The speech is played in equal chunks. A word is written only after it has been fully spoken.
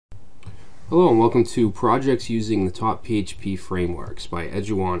Hello and welcome to Projects Using the Top PHP Frameworks by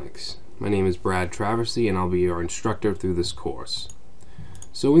Eduonix. My name is Brad Traversy and I'll be your instructor through this course.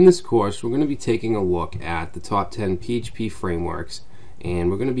 So in this course we're going to be taking a look at the top 10 PHP frameworks and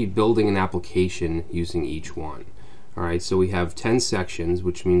we're going to be building an application using each one. Alright, so we have 10 sections,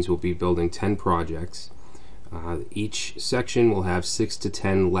 which means we'll be building 10 projects. Each section will have 6 to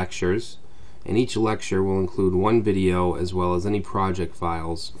 10 lectures, and each lecture will include one video as well as any project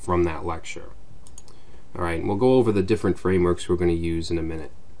files from that lecture. Alright, and we'll go over the different frameworks we're going to use in a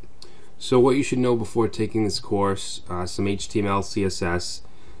minute. So what you should know before taking this course, some HTML,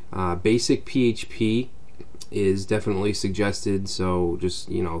 CSS, basic PHP is definitely suggested, so just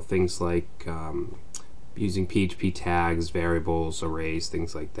things like using PHP tags, variables, arrays,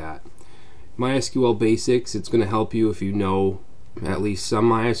 things like that. MySQL basics, it's going to help you if you know at least some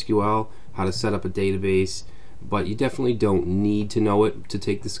MySQL, how to set up a database, but you definitely don't need to know it to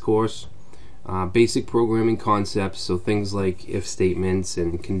take this course. Basic programming concepts, so things like if statements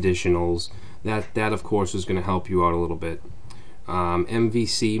and conditionals, that of course is going to help you out a little bit.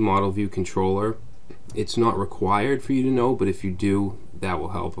 MVC, Model View Controller, it's not required for you to know, but if you do, that will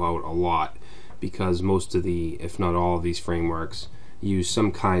help out a lot, because most of the, if not all of these frameworks use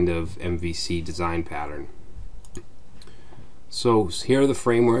some kind of MVC design pattern. So here are the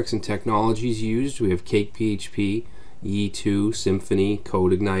frameworks and technologies used. We have Cake PHP, Yi2, Symfony,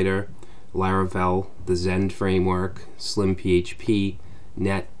 CodeIgniter, Laravel, the Zend framework, Slim PHP,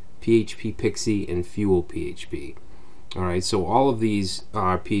 Net, PHP Pixie, and Fuel PHP. Alright, so all of these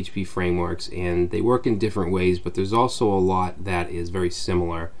are PHP frameworks and they work in different ways, but there's also a lot that is very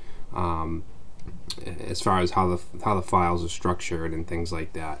similar as far as how the files are structured and things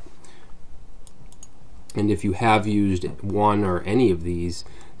like that. And if you have used one or any of these,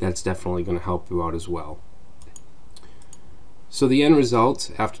 that's definitely going to help you out as well. So the end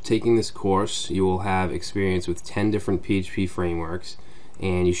result, after taking this course, you will have experience with 10 different PHP frameworks,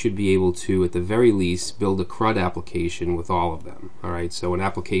 and you should be able to, at the very least, build a CRUD application with all of them. Alright, so an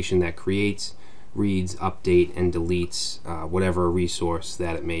application that creates, reads, updates, and deletes whatever resource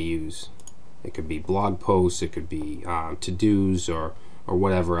that it may use. It could be blog posts, it could be to-dos, or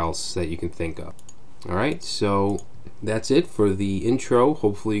whatever else that you can think of. Alright, so that's it for the intro.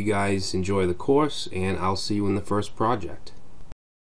 Hopefully you guys enjoy the course, and I'll see you in the first project.